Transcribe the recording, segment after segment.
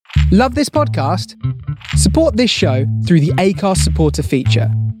Love this podcast? Support this show through the Acast supporter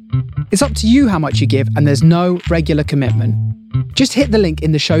feature. It's up to you how much you give, and there's no regular commitment. Just hit the link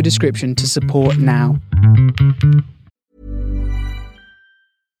in the show description to support now.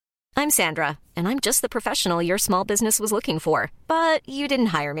 I'm Sandra, and I'm just the professional your small business was looking for. But you didn't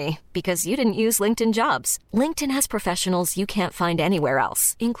hire me because you didn't use LinkedIn Jobs. LinkedIn has professionals you can't find anywhere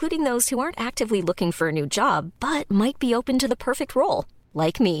else, including those who aren't actively looking for a new job, but might be open to the perfect role,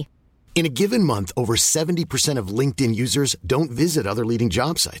 like me. In a given month, over 70% of LinkedIn users don't visit other leading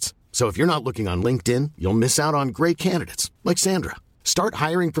job sites. So if you're not looking on LinkedIn, you'll miss out on great candidates like Sandra. Start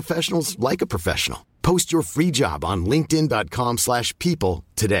hiring professionals like a professional. Post your free job on linkedin.com/people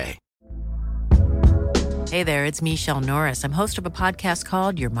today. Hey there, it's Michelle Norris. I'm host of a podcast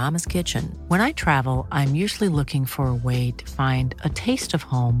called Your Mama's Kitchen. When I travel, I'm usually looking for a way to find a taste of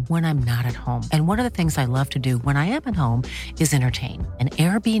home when I'm not at home. And one of the things I love to do when I am at home is entertain. And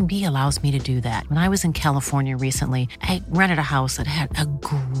Airbnb allows me to do that. When I was in California recently, I rented a house that had a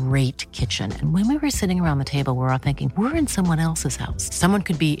great kitchen. And when we were sitting around the table, we're all thinking, we're in someone else's house. Someone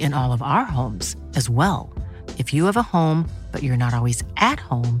could be in all of our homes as well. If you have a home, but you're not always at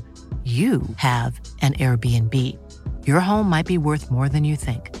home, you have an Airbnb. Your home might be worth more than you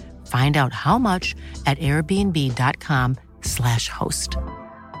think. Find out how much at airbnb.com/host.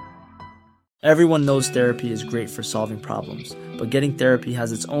 Everyone knows therapy is great for solving problems, but getting therapy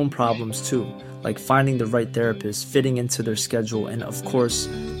has its own problems too, like finding the right therapist, fitting into their schedule, and of course,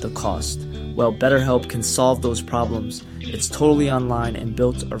 the cost. Well, BetterHelp can solve those problems. It's totally online and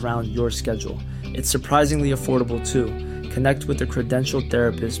built around your schedule. It's surprisingly affordable too. Connect with a credentialed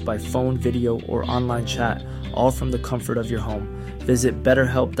therapist by phone, video, or online chat, all from the comfort of your home. Visit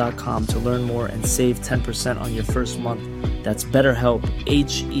BetterHelp.com to learn more and save 10% on your first month. That's BetterHelp,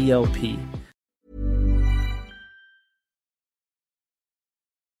 H-E-L-P.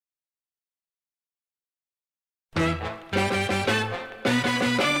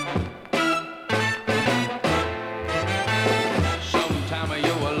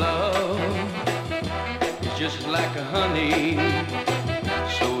 Just like a honey,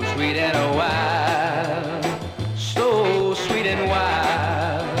 so sweet and wild, so sweet and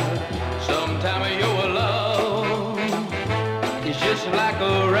wild. Sometime your love is just like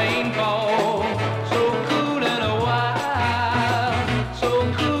a rainfall, so cool and wild, so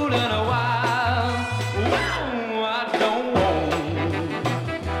cool and wild. Wow, I don't want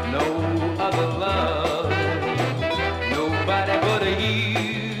no other love, nobody but you,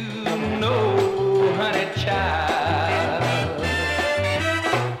 no honey child.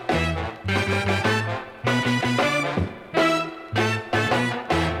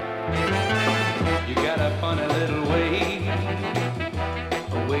 You got a funny little way,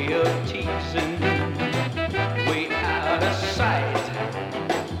 a way of teasing, way out of sight,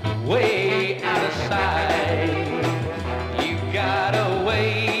 way out of sight. You got a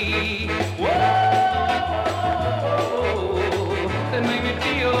way, whoa, that made me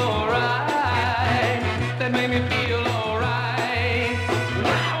feel alright. That made me feel alright.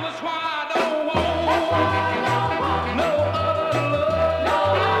 Wow, that's why I don't want no other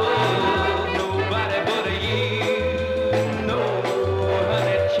love, nobody but you, no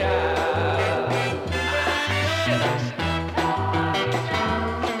honey child. Shucks.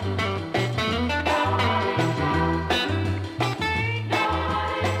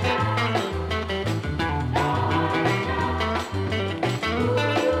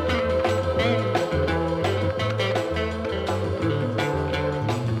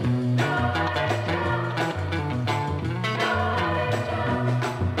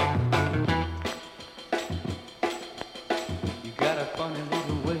 You got a funny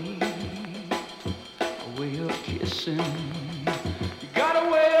little way, a way of kissing. You got a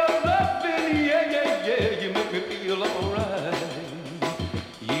way of loving, yeah, yeah, yeah. You make me feel alright.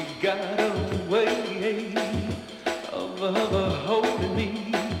 You got a way of holding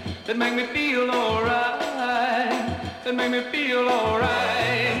me that make me feel alright. That make me feel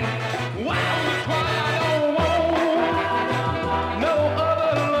alright. Wow, that's why I don't want no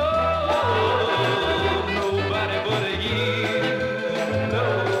other love, nobody but you, no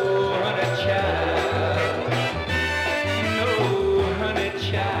honey child, no honey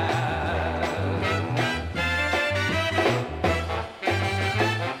child.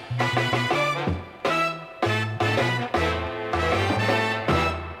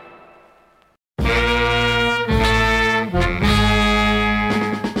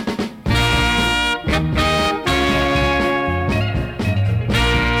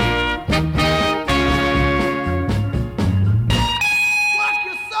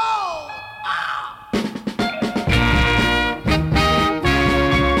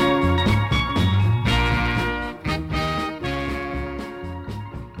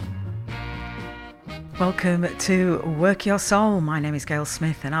 Welcome to Work Your Soul. My name is Gail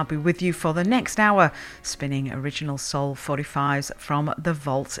Smith and I'll be with you for the next hour, spinning original soul 45s from the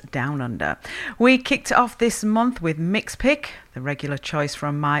vault down under. We kicked off this month with Mix Pick, the regular choice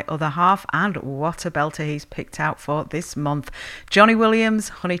from my other half, and what a belter he's picked out for this month. Johnny Williams,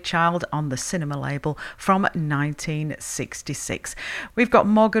 Honey Child on the Cinema label from 1966. We've got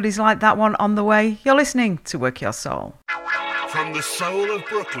more goodies like that one on the way. You're listening to Work Your Soul. From the soul of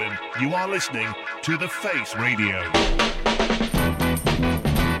Brooklyn, you are listening to The Face Radio.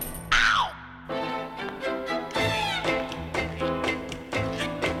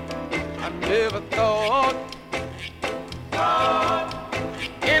 I never thought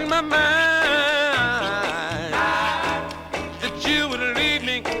in my mind that you would leave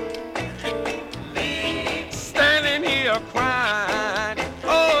me standing here crying.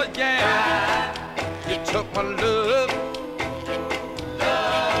 Oh yeah, you took my love.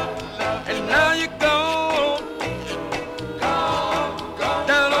 And now you're gone,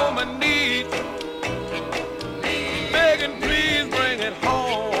 down on my knees, begging please bring it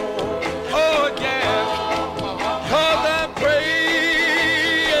home. Oh yeah, 'cause I pray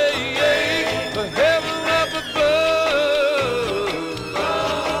for heaven up above.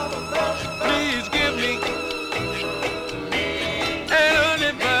 Please give me an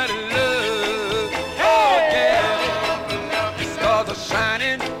undivided love. Oh yeah, the stars are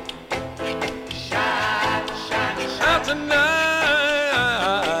shining out tonight.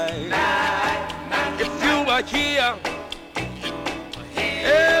 If you were here,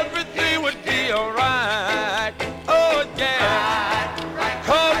 everything would be alright. Oh yeah,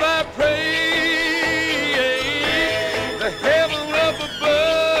 'cause I pray the heaven up above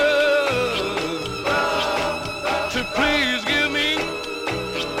to please give me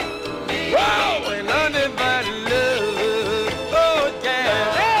an undivided love. Oh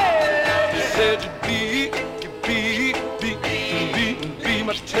yeah, you said you'd be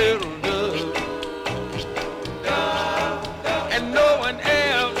my turtle dove, and no one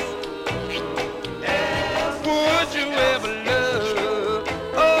else would you ever love.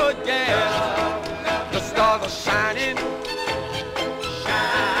 Oh yeah, the stars are shining,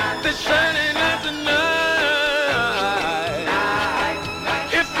 they're shining out tonight.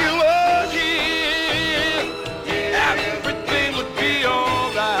 If you were here, everything would be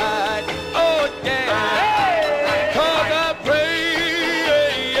alright. Oh yeah, 'cause I pray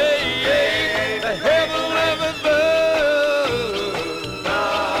the heaven up above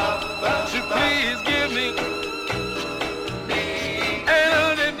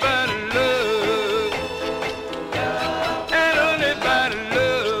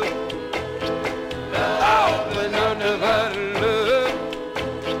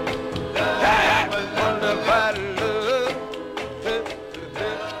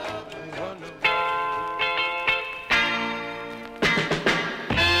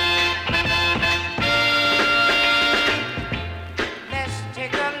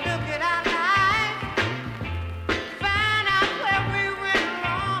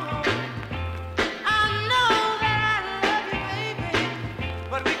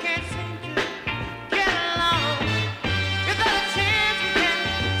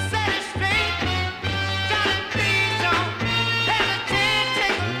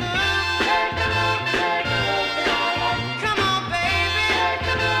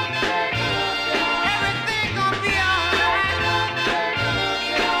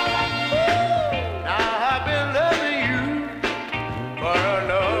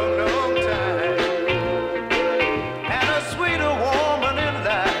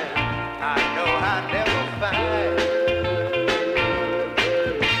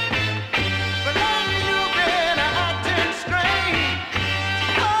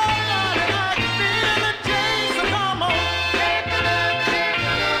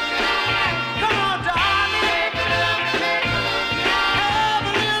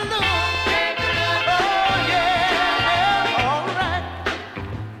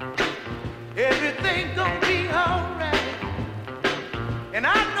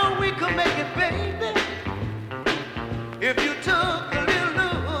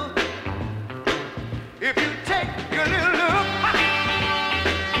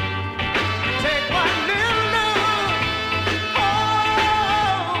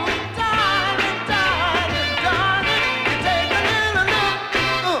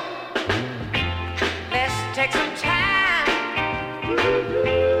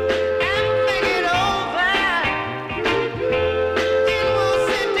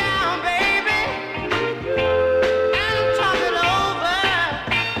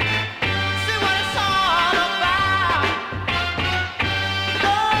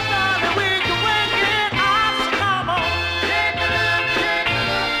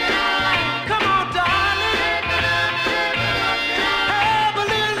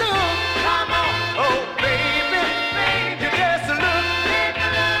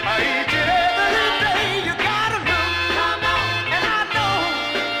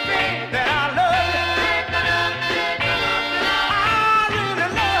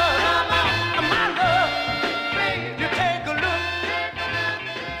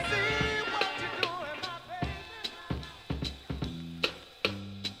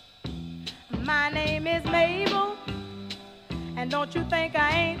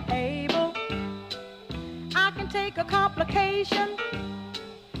ain't able. I can take a complication,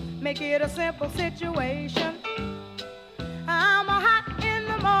 make it a simple situation. I'm a hot in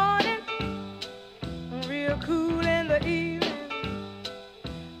the morning, real cool in the evening.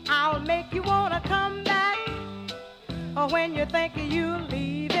 I'll make you wanna come back, or when you think you're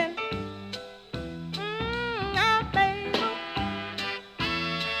leaving. I'm able,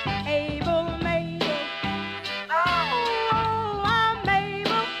 able, Mabel. Oh, I'm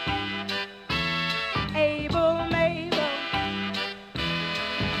able, able, Mabel.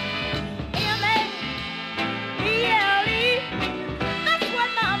 M-A-B-L-E, that's what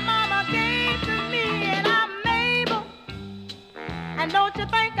my mama gave to me, and I'm able. And don't you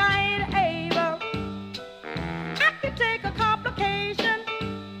think I ain't able? I can take a complication,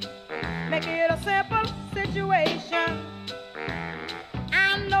 make it a simple situation. I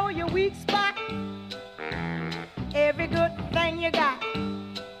know your weak spot, every good thing you got.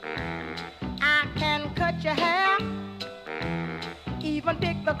 I can cut your hair, even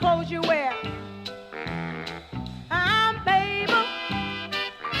pick the clothes you wear. I'm able,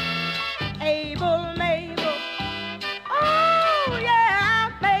 able, Mabel. Oh yeah,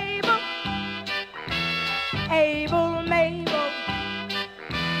 I'm able, able, Mabel.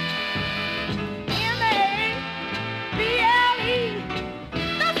 M-A-B-L-E,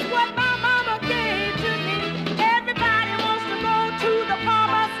 that's what my mama gave to me. Everybody wants to go to the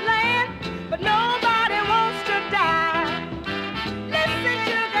promised land, but nobody wants to die. Listen,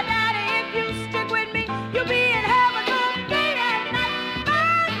 sugar daddy, if you stick with me, you'll be in heaven all day and night. My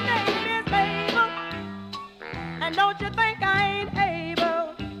name is Mabel, and don't you think I ain't able?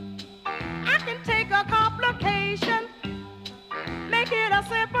 I can take a complication, make it a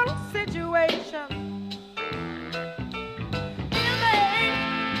simple situation.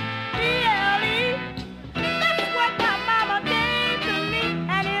 M-A-B-L-E, that's what my mama gave to me,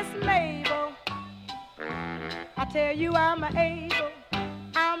 and it's Mabel. I tell you I'm able,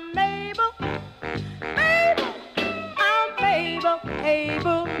 I'm able, Mabel, I'm Mabel,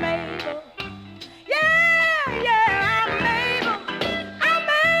 able, Mabel. Yeah, yeah, I'm able,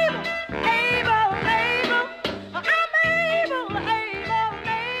 able, Mabel. I'm able,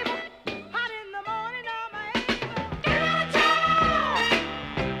 Mabel. Hot in the morning, I'm able.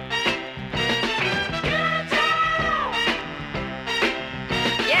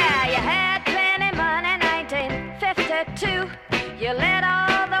 Yeah, you had plenty money, 1952. You let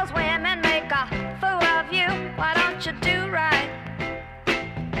all those women make a fool of you. Why don't you do right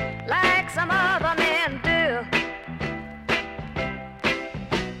like some other men do?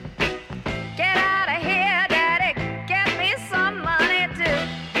 Get out of here, daddy, get me some money too.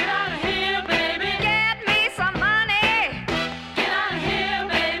 Get out of here, baby. Get me some money. Get out of here,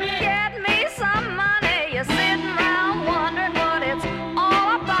 baby. Get me some money. You're sitting around wondering what it's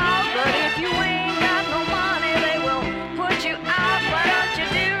all about. But if you ain't got no money, they will put you out. Why don't you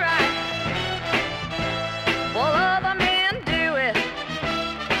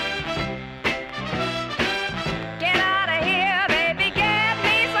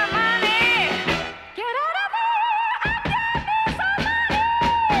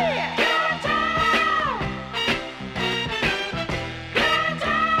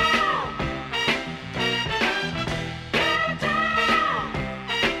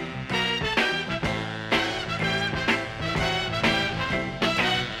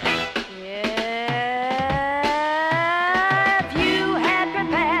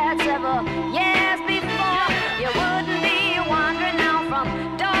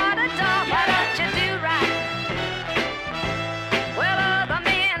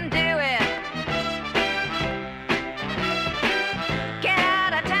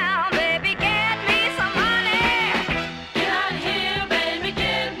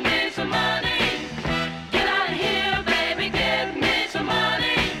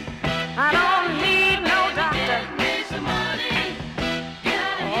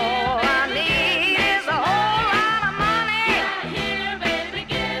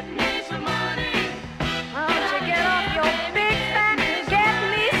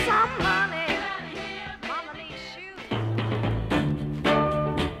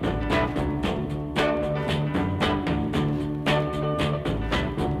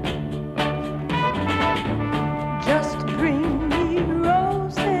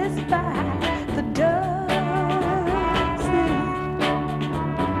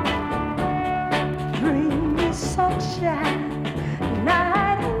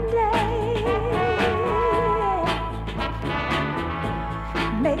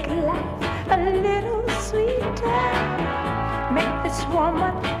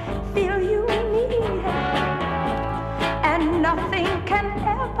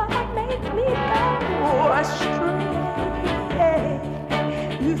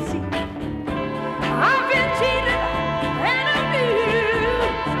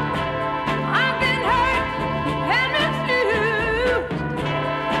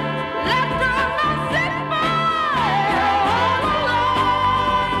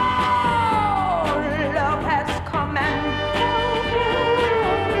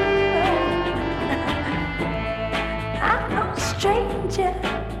stranger.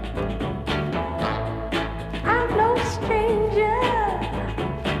 I'm no stranger.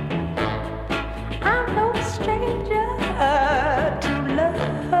 I'm no stranger to love.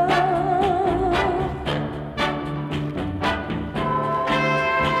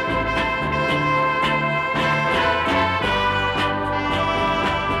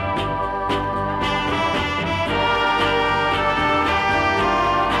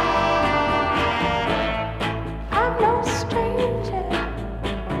 I'm no stranger.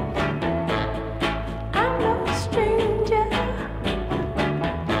 I'm no stranger.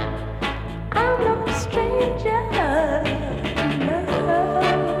 I'm no stranger to love.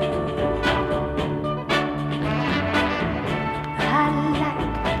 I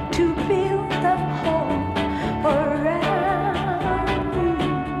like to build a home around me.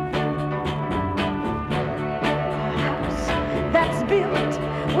 A house that's built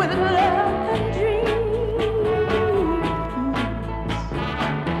with love and dreams,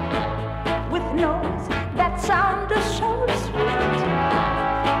 with noise that sounds so sweet,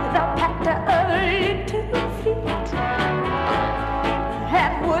 the patter of little feet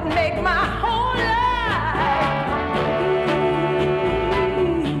that would make my whole life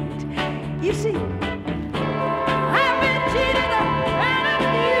complete. You see, I've been cheated and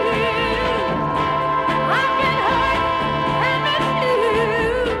abused. I've been hurt and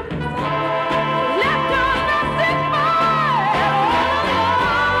misused, left on the sick mind.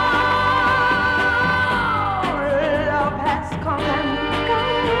 Love has come and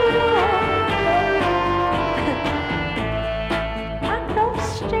gone. I'm no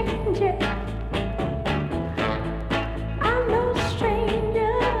stranger. I'm no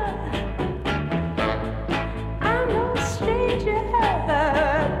stranger. I'm no stranger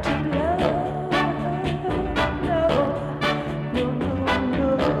to love. No, no, no,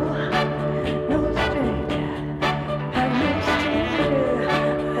 no, no stranger. I'm no stranger.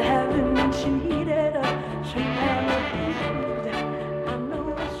 I haven't been cheated. I'm no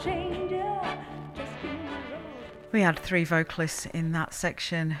stranger. Just being alone. We had three vocalists in that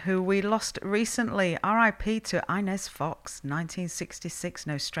section who we lost recently. R.I.P. to Inez Fox, 1966,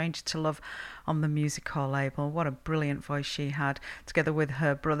 No Stranger to Love on the Music Hall label. What a brilliant voice she had, together with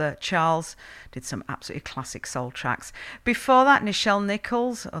her brother Charles. Did some absolutely classic soul tracks. Before that, Nichelle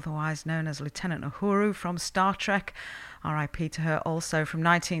Nichols, otherwise known as Lieutenant Uhuru from Star Trek. R.I.P. to her also, from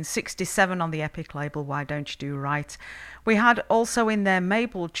 1967 on the Epic label, Why Don't You Do Right. We had also in there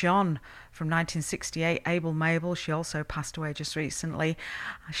Mabel John from 1968, Abel Mabel. She also passed away just recently.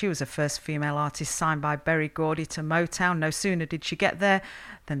 She was the first female artist signed by Berry Gordy to Motown. No sooner did she get there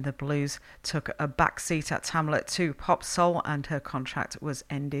than the blues took a back seat at Hamlet to pop soul, and her contract was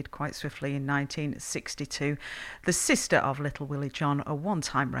ended quite swiftly in 1962. The sister of Little Willie John, a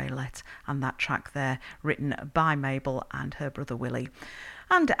one-time Raylette, and that track there written by Mabel and her brother Willie.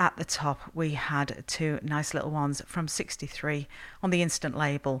 And at the top, we had two nice little ones from 63 on the Instant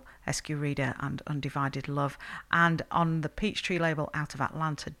label, Eskew Reader and Undivided Love. And on the Peachtree label out of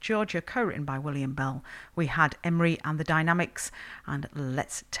Atlanta, Georgia, co-written by William Bell, we had Emery and the Dynamics and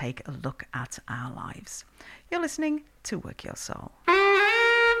Let's Take a Look at Our Lives. You're listening to Work Your Soul.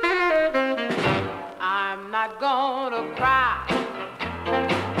 I'm not gonna cry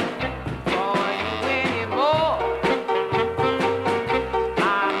for you anymore.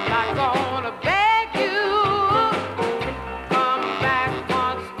 I'm not gonna beg you, come back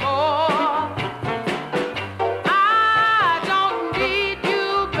once more. I don't need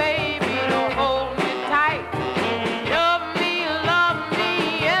you, baby, to hold me tight. Love me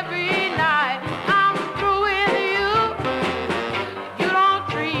every night. I'm through with you. You don't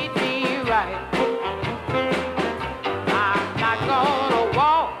treat me right. I'm not gonna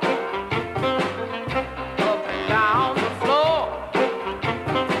walk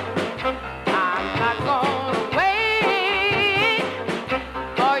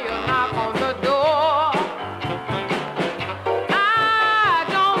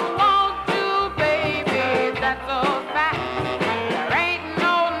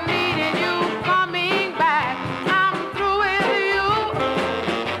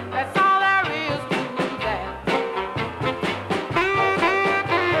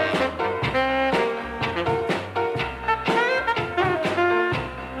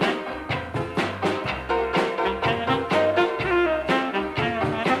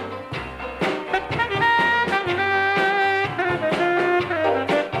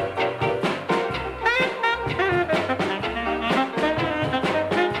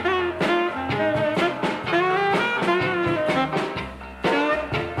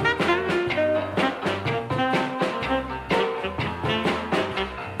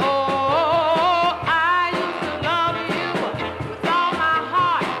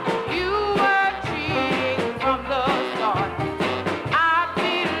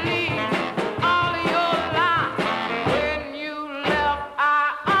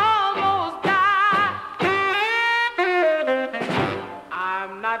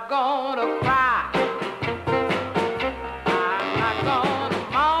I'm not gonna cry. I'm not gonna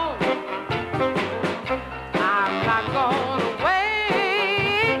moan. I'm not gonna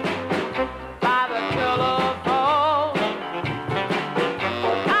wait by the telephone.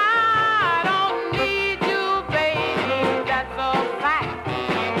 I don't need you, baby, that's a fact.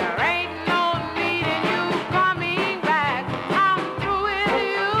 There ain't no need in you coming back. I'm through with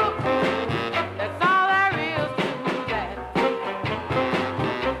you. That's all there is to that.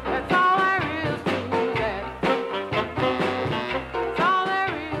 That's all there is to that. That's all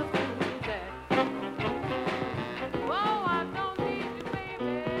there is to that. Whoa, I don't need you,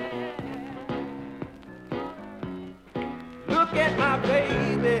 baby. Look at my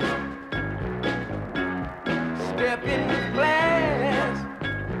baby, stepping with class,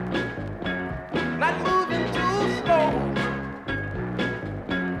 not moving too slow,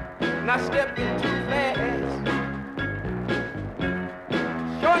 not stepping too fast.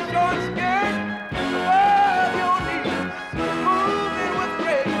 Short, short skirt, above your knees, moving with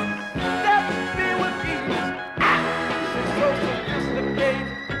grace, stepping with ease. She's so sophisticated.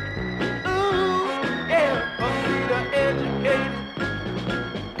 Ooh, yeah, a leader educated.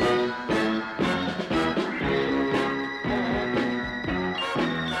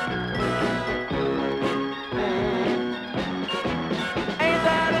 Ain't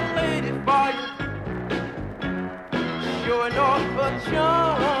that a lady for you? Showing off her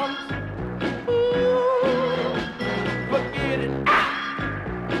charms. Ooh, forget it.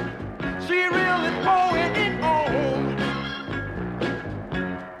 She really pouring it on.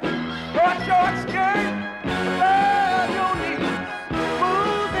 Short, short skirt, above your knees,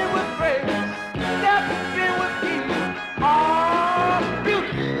 moving with grace, stepping with ease. Oh,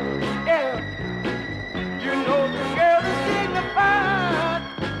 beauty, yeah. You know the girl is dignified.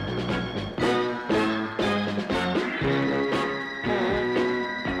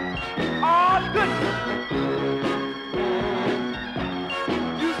 Oh, goodness.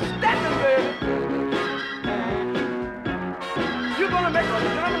 You stepping, baby. You're gonna make a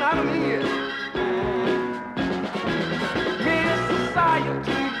gentleman out of me here. Miss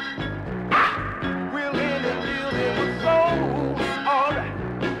Society, willing and dealing with soul. All right.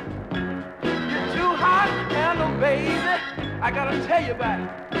 You're too hot to handle, baby. I gotta tell you about it.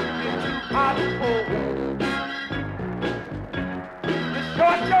 You're too hot to hold. Your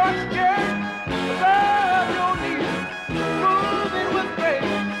short, short skirt, above your knees, moving with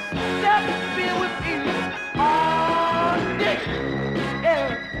grace, stepping with ease. Oh, dick, yeah.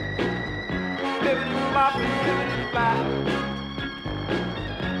 Libbity boppity, libbity fly.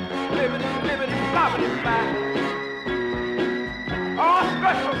 Libbity, libbity, boppity fly. All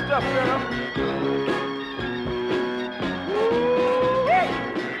special stuff, girl. Ooh, hey.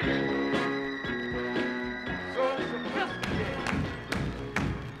 So sophisticated.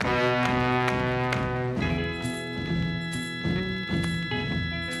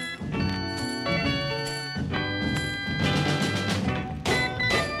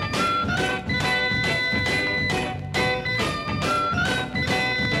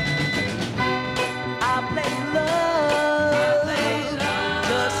 I play love,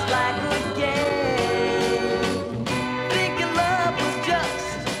 just like a game. Thinking love was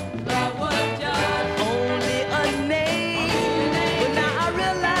just only a name. But now I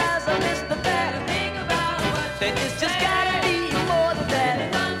realize I missed the fact that it's just gotta be more than that.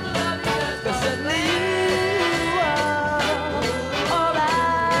 'Cause suddenly you are all I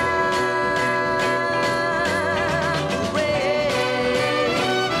crave.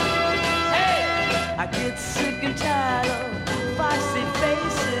 I get sick and tired of foxy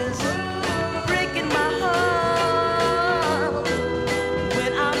faces breaking my heart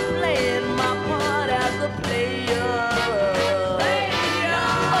when I'm playing my part as a player.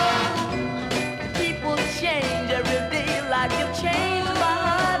 People change every day like you've changed my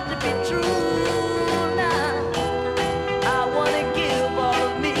heart to be true. Now I wanna give all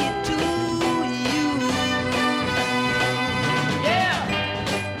of me to you. Yeah,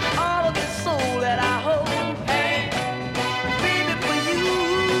 all of the soul that I hold, hey, baby, for you.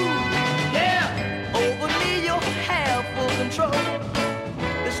 Yeah, over me you have full control.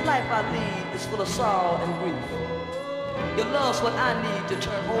 This life I lead is full of sorrow and grief. Your love's what I need to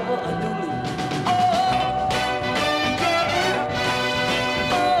turn over a new leaf. Oh, yeah.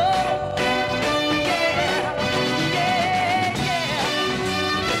 Oh, yeah. Yeah, yeah.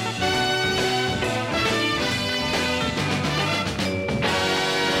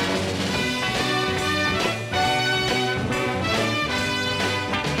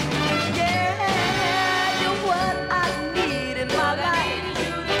 Yeah, you're what I need in my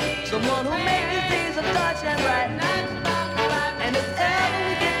life. Someone who makes these things a touch and right. And if ever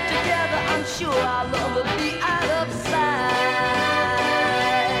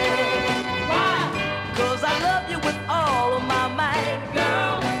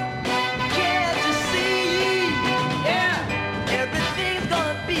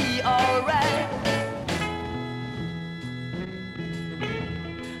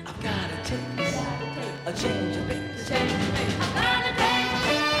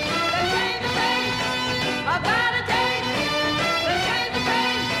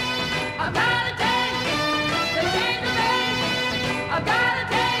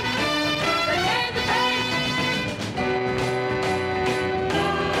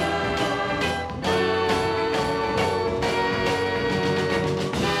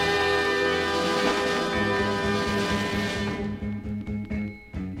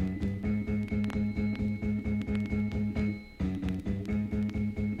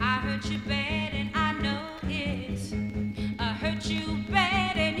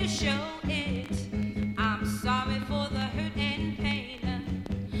show it. I'm sorry for the hurt and pain.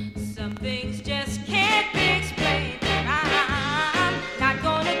 Some things just can't be explained. I'm not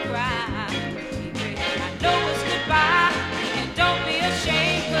gonna cry. I know it's goodbye. And don't be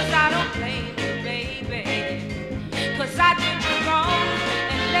ashamed, 'cause I don't blame you, baby. 'Cause I did you wrong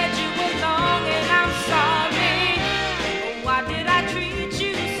and led you along, and I'm sorry. Why did I treat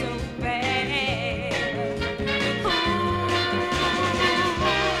you so bad? Ooh,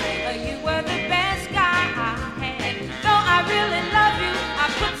 you were the best guy I had. Though I really love you, I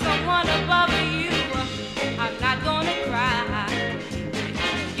put someone above you. I'm not gonna cry.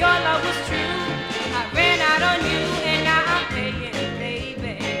 Your love was true. I ran out on you, and now I'm paying,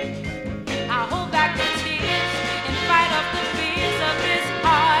 baby. I'll hold back the tears and fight off the fears of this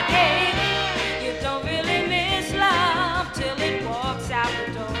heartache. You don't really miss love till it walks out the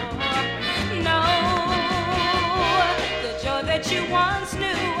door. No, the joy that you once knew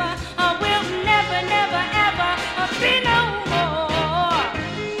will never, never, ever be no more.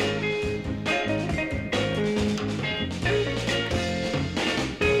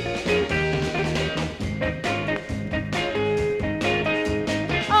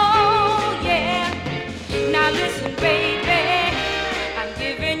 Oh yeah, now listen, baby, I'm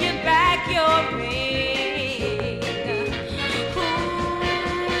giving you back your ring. Ooh,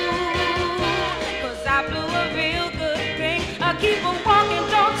 'cause I blew a real good thing. Keep on walking,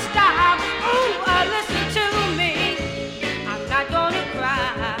 don't stop. Ooh, listen to me. I'm not gonna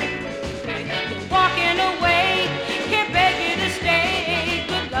cry. You're walking away, can't beg you to stay.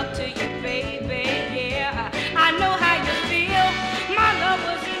 Good luck to you, baby. Yeah, I know how you feel. My love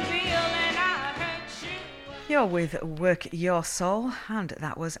wasn't real, and I hurt you. You're with Work Your Soul, and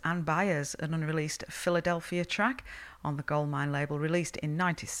that was Ann Byers, an unreleased Philadelphia track on the Goldmine label, released in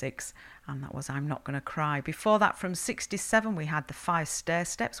 '96, and that was I'm Not Gonna Cry. Before that, from '67, we had the 5 Stair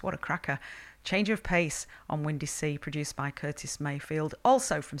Steps. What a cracker. Change of Pace on Windy Sea, produced by Curtis Mayfield.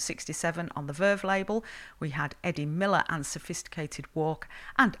 Also from '67 on the Verve label, we had Eddie Miller and Sophisticated Walk,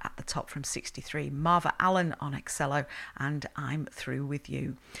 and at the top from '63, Marva Allen on Excello and I'm Through With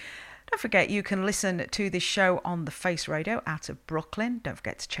You. Don't forget, you can listen to this show on the Face Radio out of Brooklyn. Don't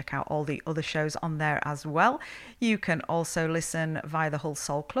forget to check out all the other shows on there as well. You can also listen via the Hull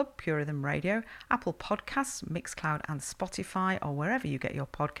Soul Club, Pure Rhythm Radio, Apple Podcasts, Mixcloud and Spotify, or wherever you get your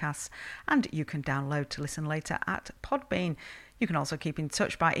podcasts. And you can download to listen later at Podbean. You can also keep in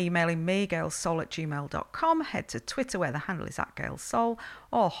touch by emailing me, gailsoul@gmail.com, head to Twitter where the handle is @gailsoul,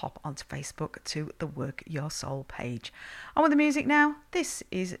 or hop onto Facebook to the Work Your Soul page. On with the music now, this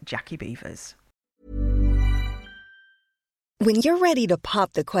is Jackie Beavers. When you're ready to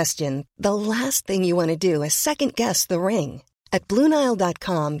pop the question, the last thing you want to do is second-guess the ring. At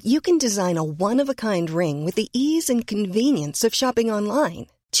BlueNile.com, you can design a one-of-a-kind ring with the ease and convenience of shopping online.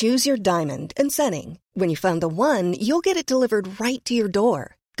 Choose your diamond and setting. When you find the one, you'll get it delivered right to your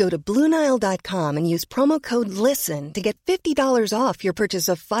door. Go to BlueNile.com and use promo code LISTEN to get $50 off your purchase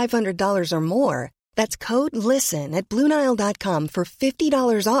of $500 or more. That's code LISTEN at BlueNile.com for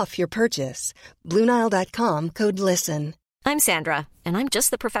 $50 off your purchase. BlueNile.com, code LISTEN. I'm Sandra, and I'm just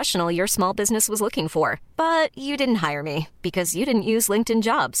the professional your small business was looking for. But you didn't hire me because you didn't use LinkedIn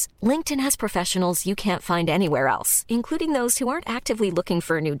Jobs. LinkedIn has professionals you can't find anywhere else, including those who aren't actively looking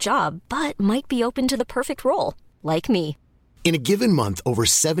for a new job, but might be open to the perfect role, like me. In a given month, over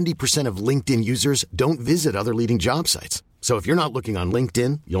 70% of LinkedIn users don't visit other leading job sites. So if you're not looking on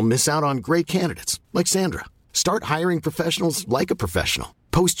LinkedIn, you'll miss out on great candidates like Sandra. Start hiring professionals like a professional.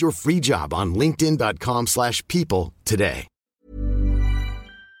 Post your free job on linkedin.com/people today.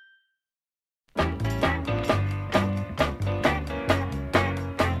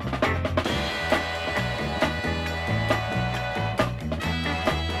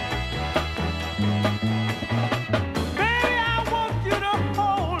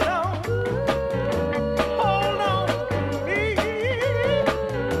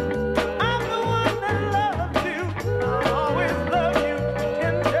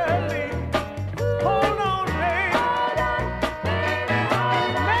 Hold on,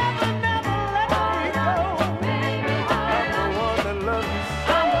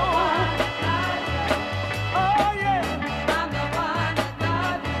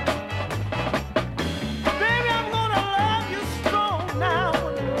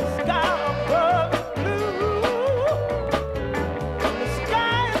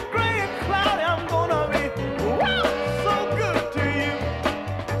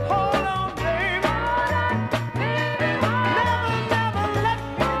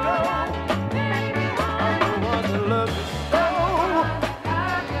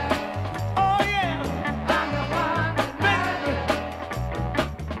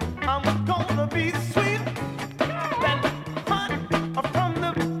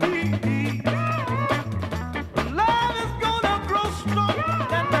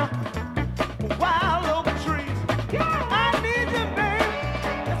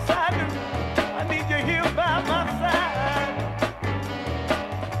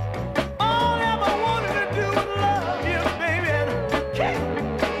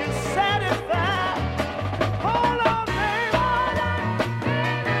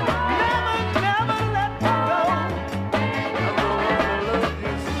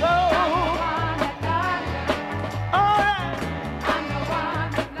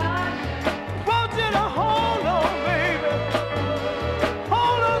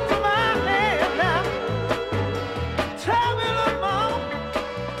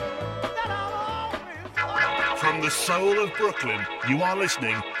 soul of Brooklyn, you are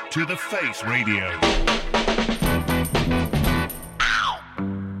listening to The Face Radio.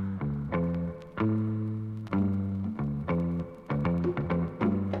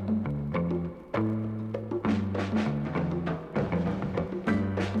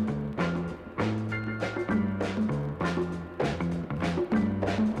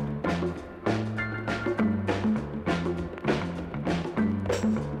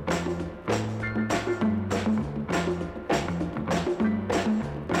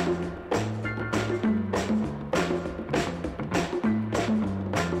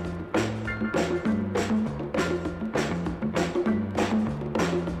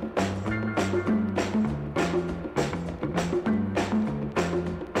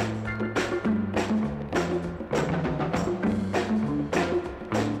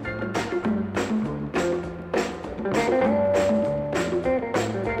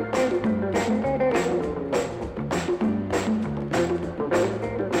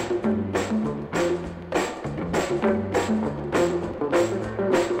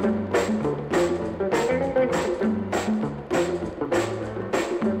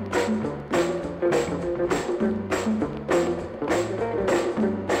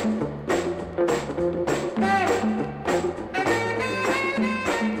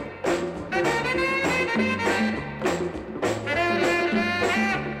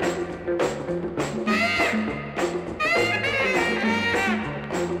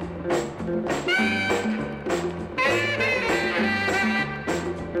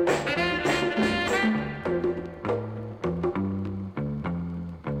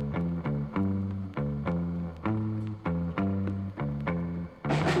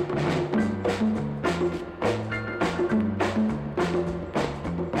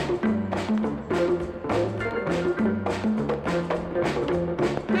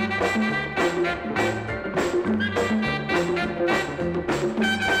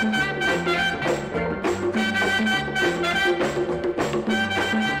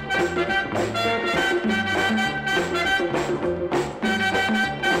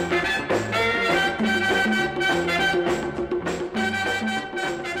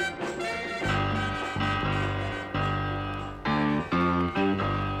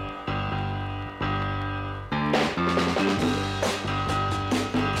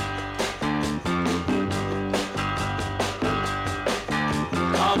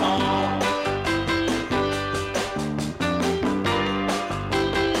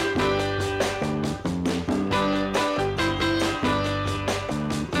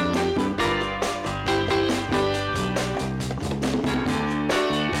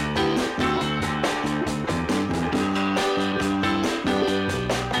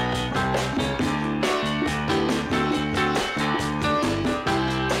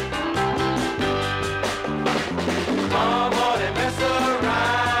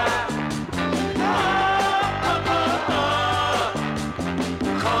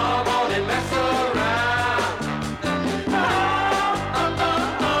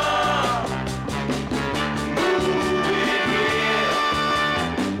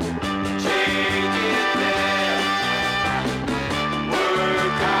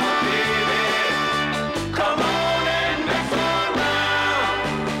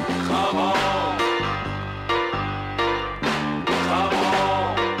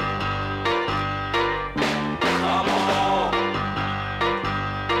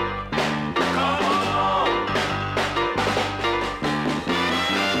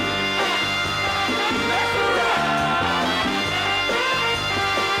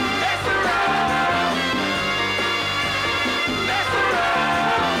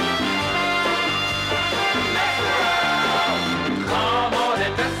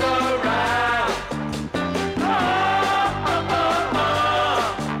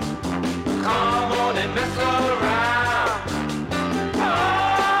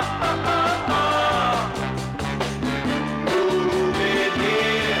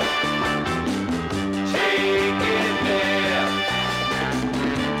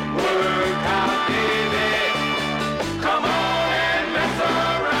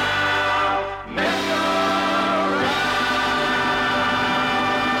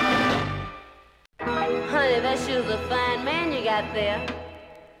 got there.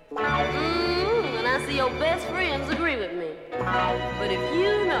 And I see your best friends agree with me. But if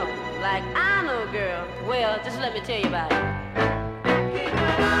you know, like I know, girl, well, just let me tell you about it.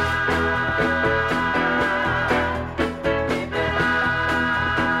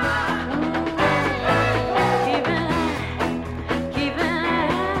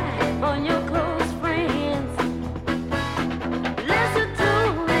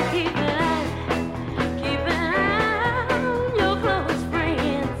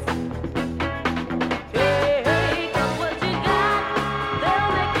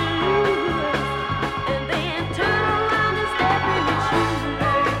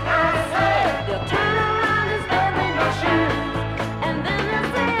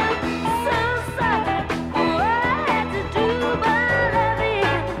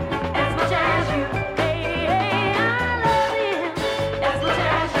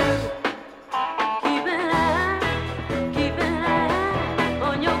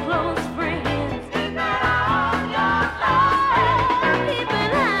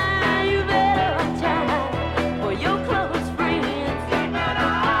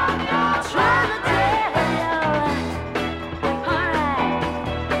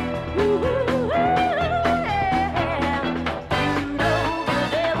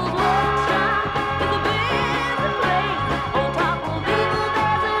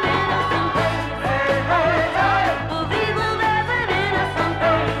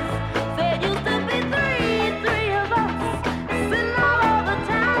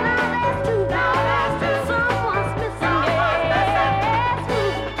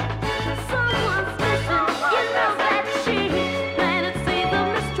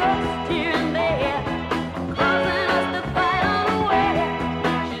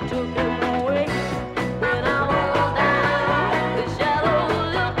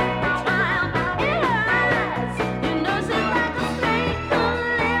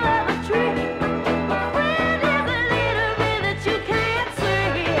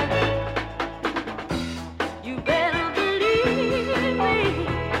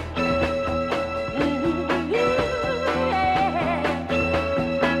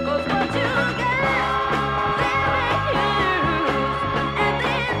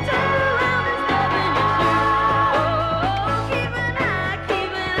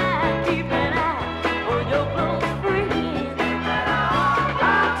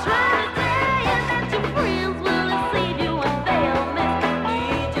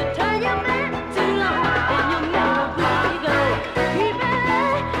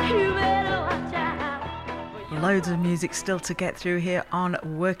 loads of music still to get through here on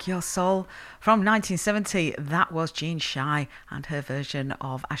Work Your Soul. From 1970, that was Jean Shai and her version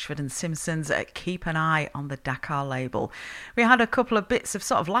of Ashford and Simpson's Keep an Eye on the Dakar label. We had a couple of bits of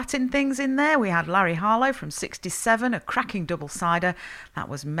sort of Latin things in there. We had Larry Harlow from 67, a cracking double-sider. That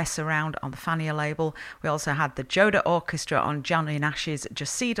was Mess Around on the Fania label. We also had the Joda Orchestra on Johnny Nash's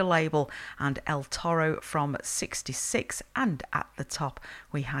Jacida label and El Toro from 66. And at the top,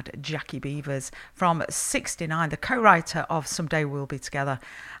 we had Jackie Beavers from 69, the co-writer of Someday We'll Be Together,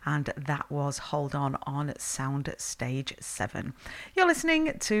 and that was Hold on Sound Stage 7. You're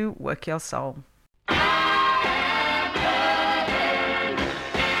listening to Work Your Soul.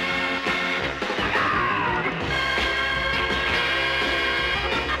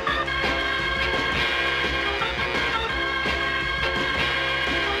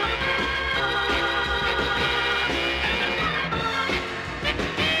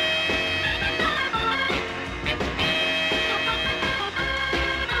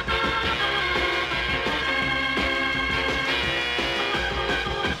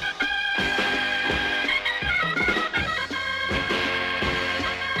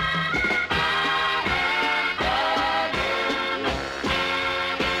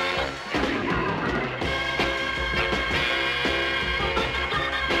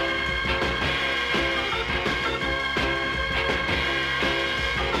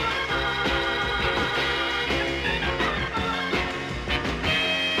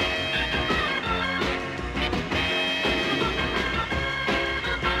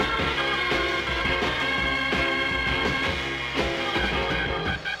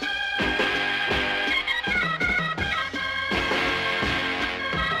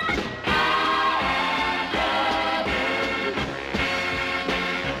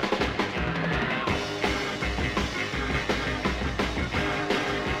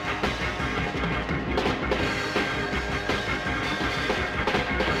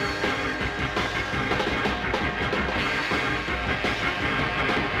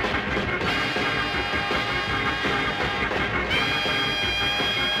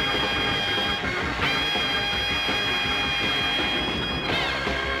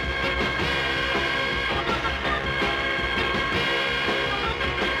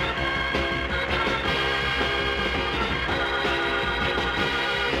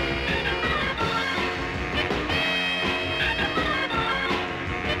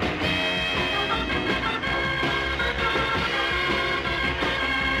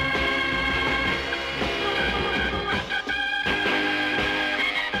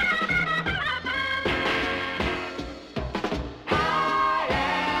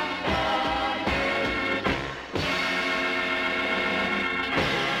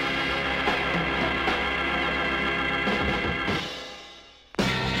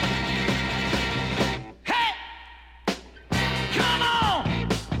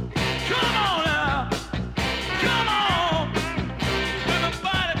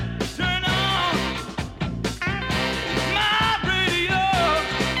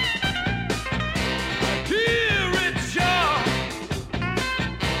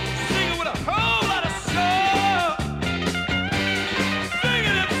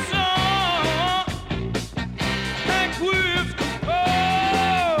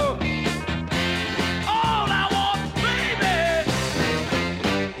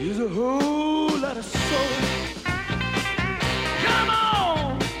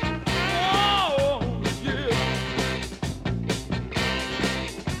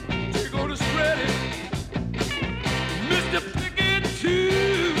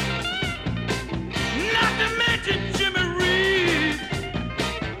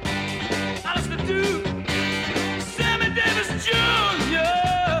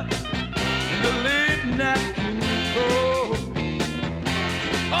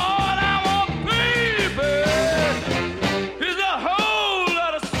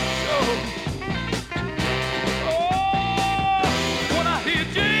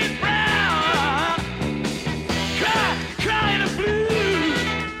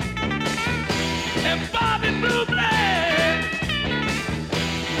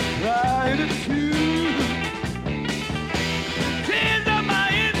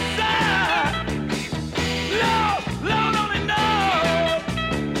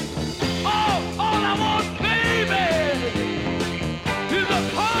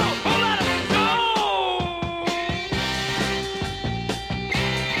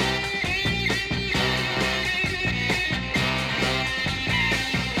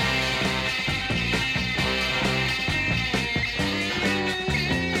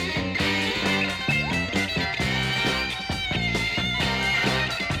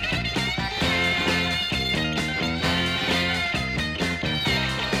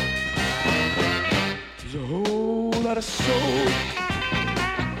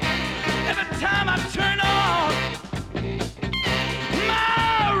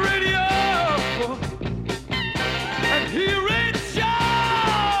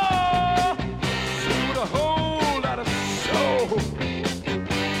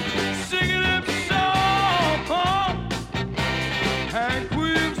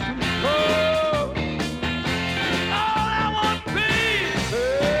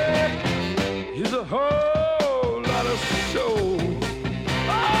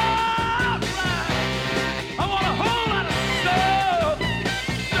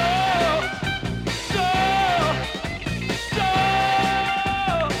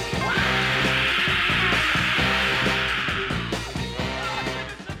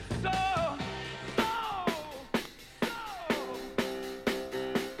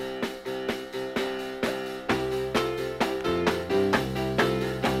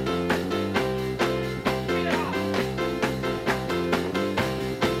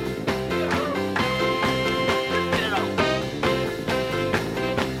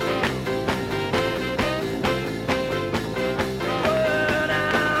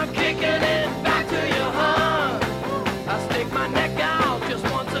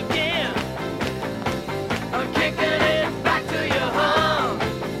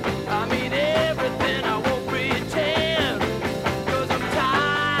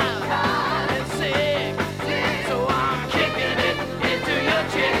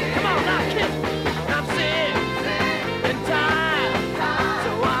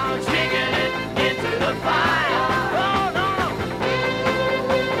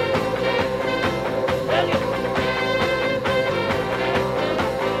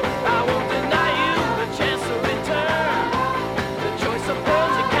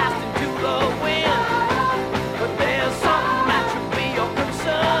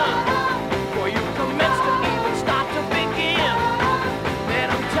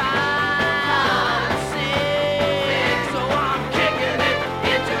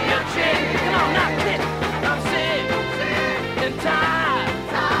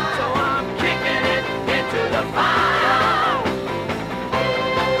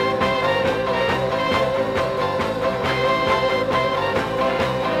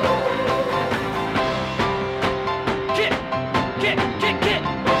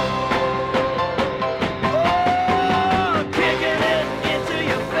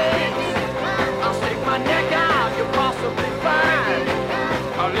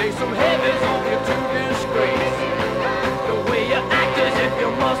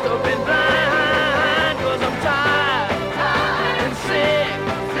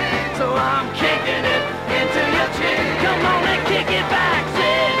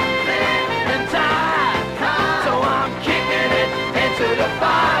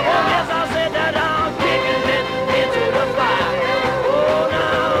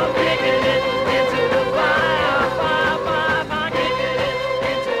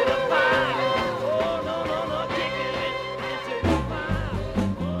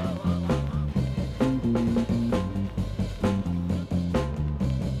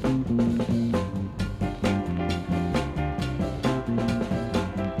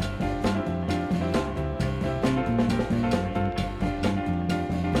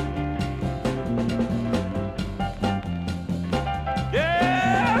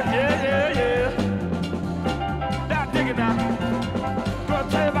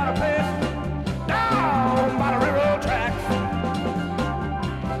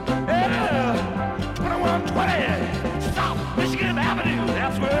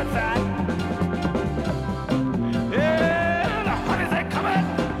 Pittsburgh side. Yeah, the honeys they coming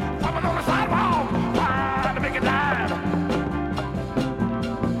on the sidewalk, trying to make a dime.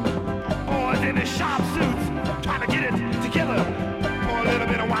 Boys in their sharp suits, trying to get it together for a little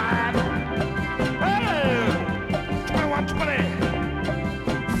bit of wine. Hey,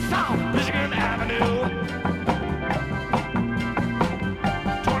 2120 South Michigan Avenue.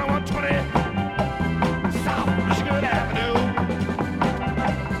 2120 South Michigan Avenue.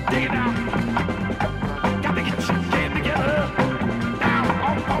 Dig it down. Got to get your game together. Down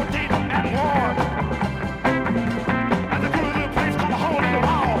on 14th and Ward. There's a cool little place called a hole in the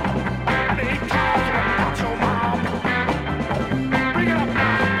wall. And they eat cars about your mom. Bring it up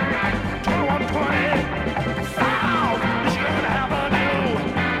now. 2120 South Michigan Avenue.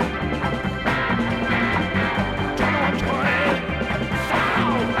 2120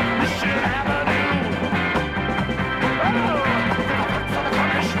 South Michigan Avenue. Oh, for the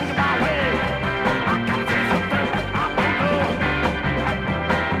country shooting my way. I gotta say something I don't know.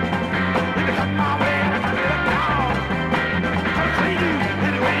 If you come my way, I gotta let it down. Gonna play you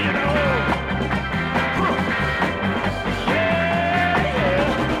any way you know. Huh. Yeah,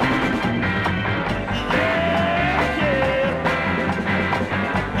 yeah. Yeah, yeah.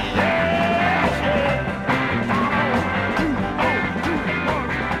 Yeah, yeah.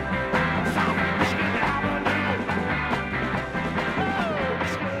 South Michigan Avenue.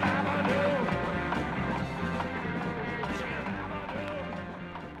 Michigan Avenue.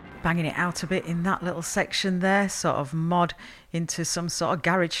 Banging it out a bit in that little section there, sort of mod into some sort of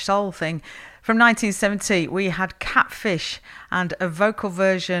garage soul thing. From 1970, we had Catfish and a vocal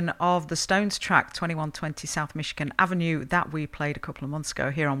version of the Stones track 2120 South Michigan Avenue that we played a couple of months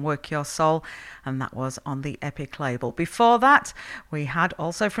ago here on Work Your Soul, and that was on the Epic label. Before that, we had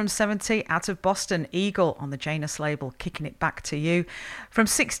also from 70 out of Boston, Eagle on the Janus label, Kicking It Back to You. From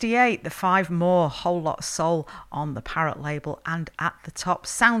 68, the Five More, Whole Lot of Soul on the Parrot label, and at the top,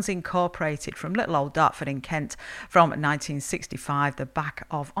 Sounds Incorporated from little old Dartford in Kent from 1965, the back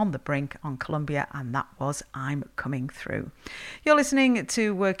of On the Brink on Columbia, and that was I'm Coming Through. You're listening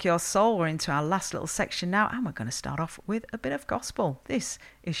to Work Your Soul. We're into our last little section now, and we're going to start off with a bit of gospel. This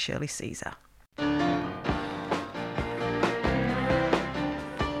is Shirley Caesar.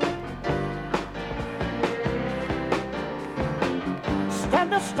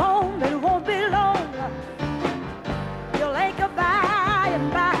 Stand the storm, it won't be long. You'll ache by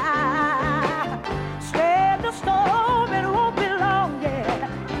and by. Stand the storm, it won't be long, yeah.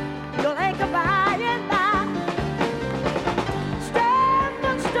 You'll ache by and by. Stand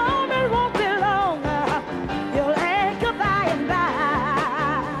the storm, it won't be long. You'll ache by and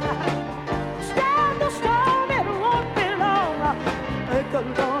by. Stand the storm, it won't be long. Ache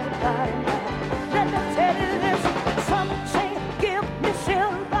along by and by. Let me tell you this. Some say give me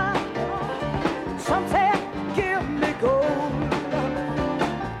silver. Some say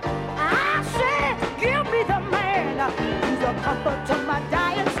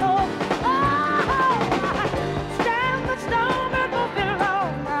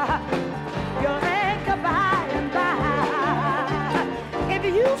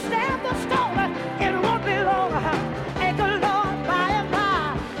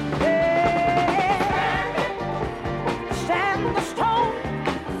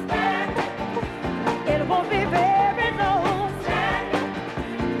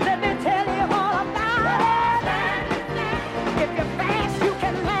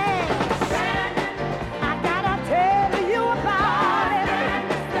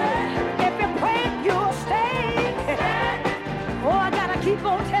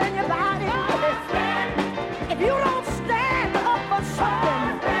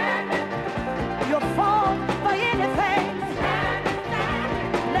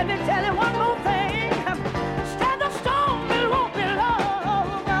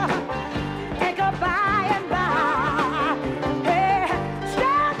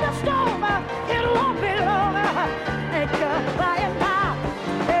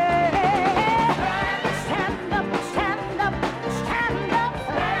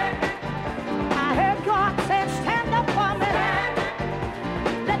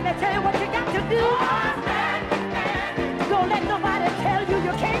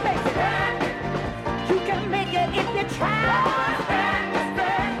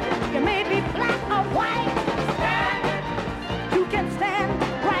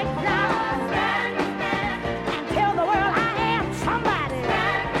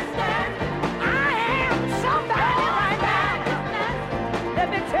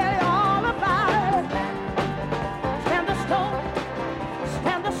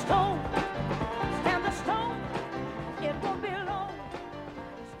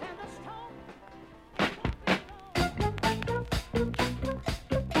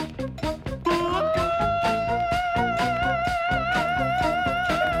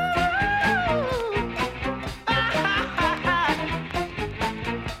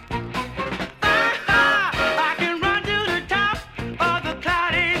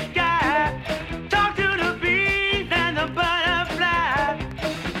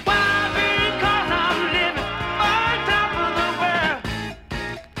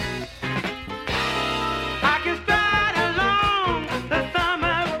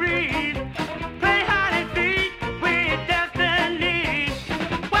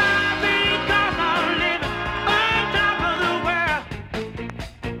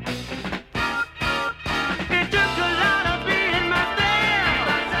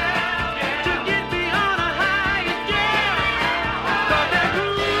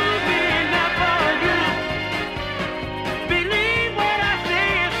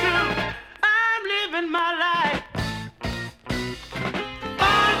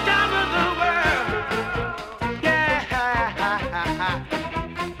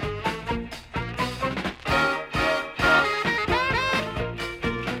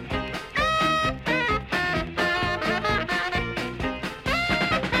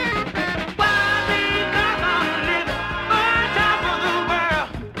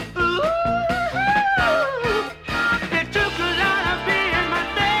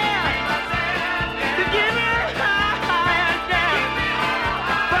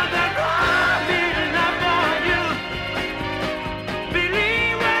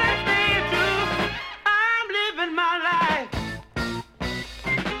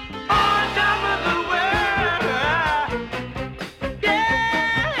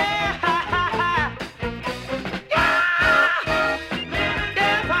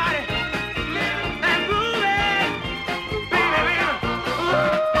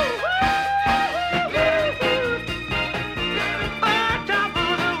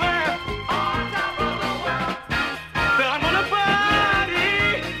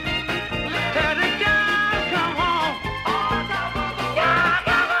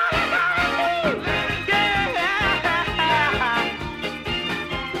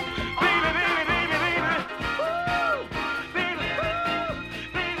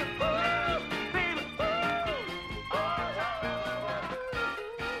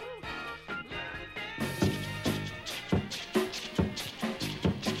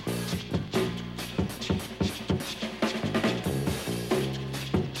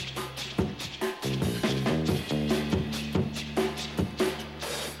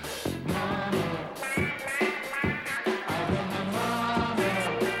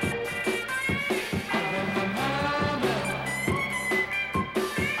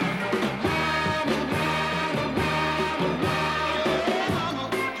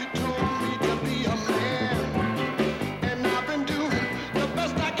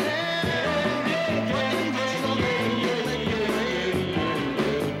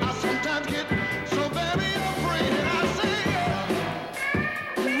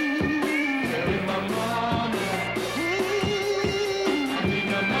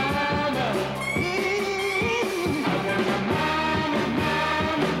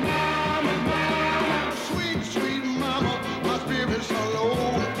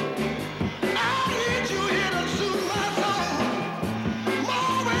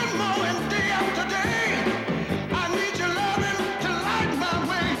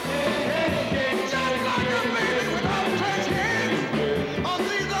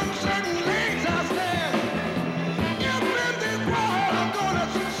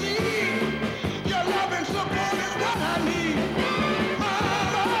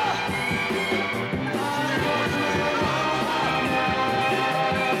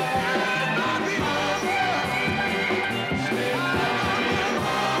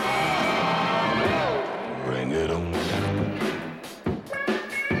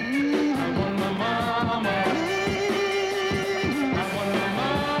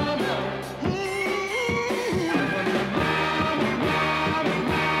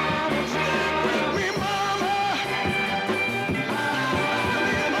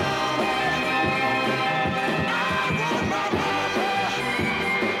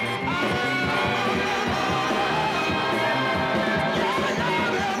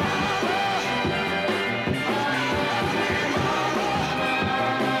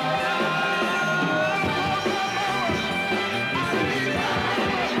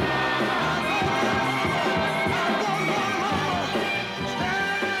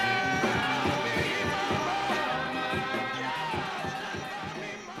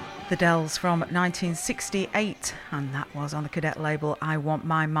Infidels from 1968, and that was on the Cadet label I Want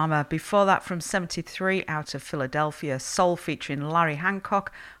My Mama. Before that, from 73, out of Philadelphia, Soul featuring Larry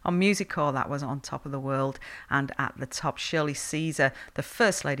Hancock. On Music-Core, that was On Top of the World. And at the top, Shirley Caesar, the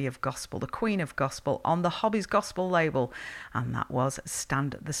First Lady of Gospel, the Queen of Gospel, on the Hobbies Gospel label, and that was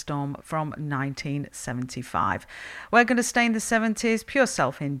Stand the Storm from 1975. We're going to stay in the 70s. Pure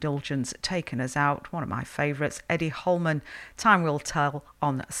Self-Indulgence, Taken Us Out, one of my favourites. Eddie Holman, Time Will Tell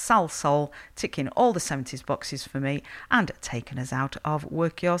on Sal Soul, ticking all the 70s boxes for me, and taking us out of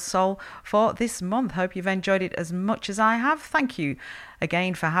Work Your Soul for this month. Hope you've enjoyed it as much as I have. Thank you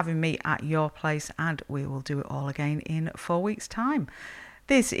again for having me at your place, and we will do it all again in 4 weeks' time.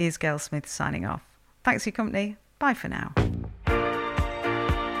 This is Gail Smith signing off. Thanks for your company. Bye for now.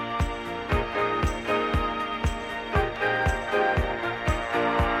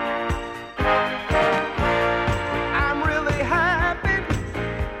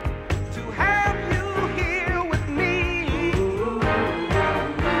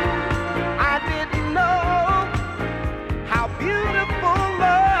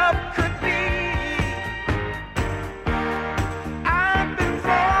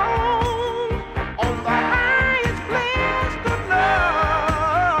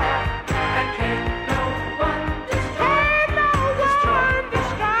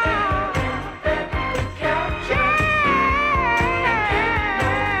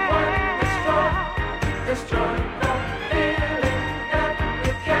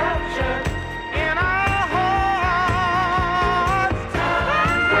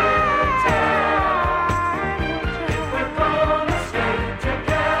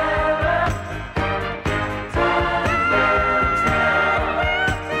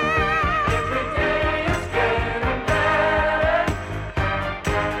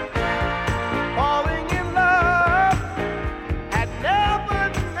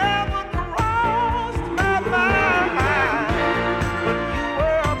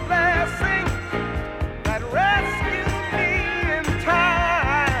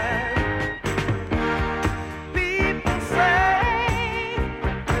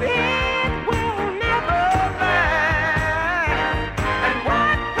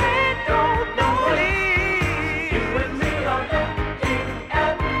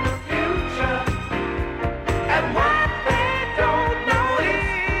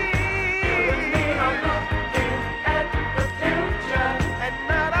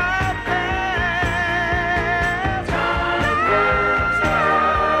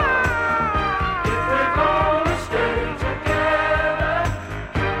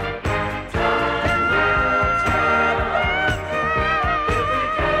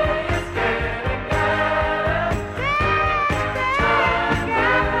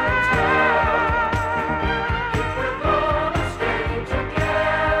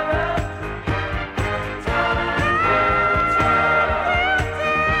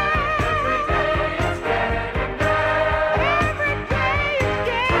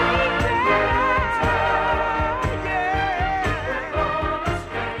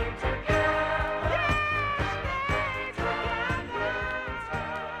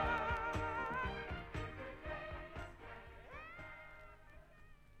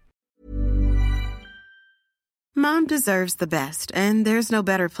 Mom deserves the best, and there's no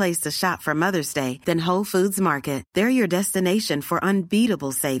better place to shop for Mother's Day than Whole Foods Market. They're your destination for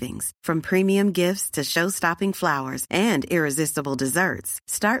unbeatable savings, from premium gifts to show-stopping flowers and irresistible desserts.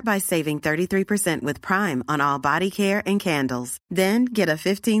 Start by saving 33% with Prime on all body care and candles. Then get a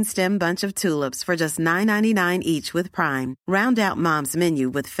 15-stem bunch of tulips for just $9.99 each with Prime. Round out Mom's menu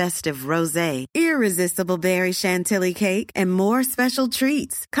with festive rosé, irresistible berry chantilly cake, and more special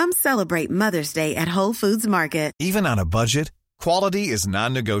treats. Come celebrate Mother's Day at Whole Foods Market. Even on a budget, quality is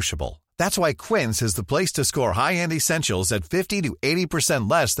non-negotiable. That's why Quince is the place to score high-end essentials at 50 to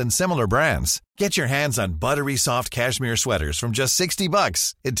 80% less than similar brands. Get your hands on buttery soft cashmere sweaters from just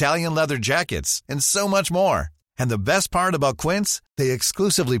 $60, Italian leather jackets, and so much more. And the best part about Quince, they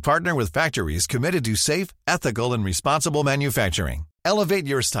exclusively partner with factories committed to safe, ethical, and responsible manufacturing. Elevate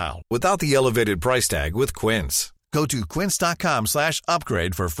your style without the elevated price tag with Quince. Go to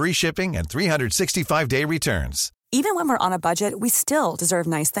quince.com/upgrade for free shipping and 365-day returns. Even when we're on a budget, we still deserve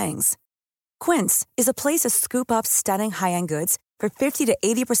nice things. Quince is a place to scoop up stunning high-end goods for 50 to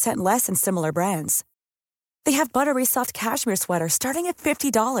 80% less than similar brands. They have buttery soft cashmere sweaters starting at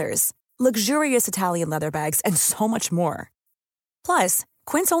 $50, luxurious Italian leather bags, and so much more. Plus,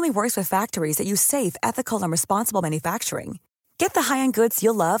 Quince only works with factories that use safe, ethical, and responsible manufacturing. Get the high-end goods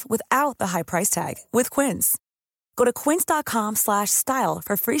you'll love without the high price tag with Quince. Go to quince.com/style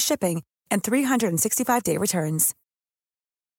for free shipping and 365-day returns.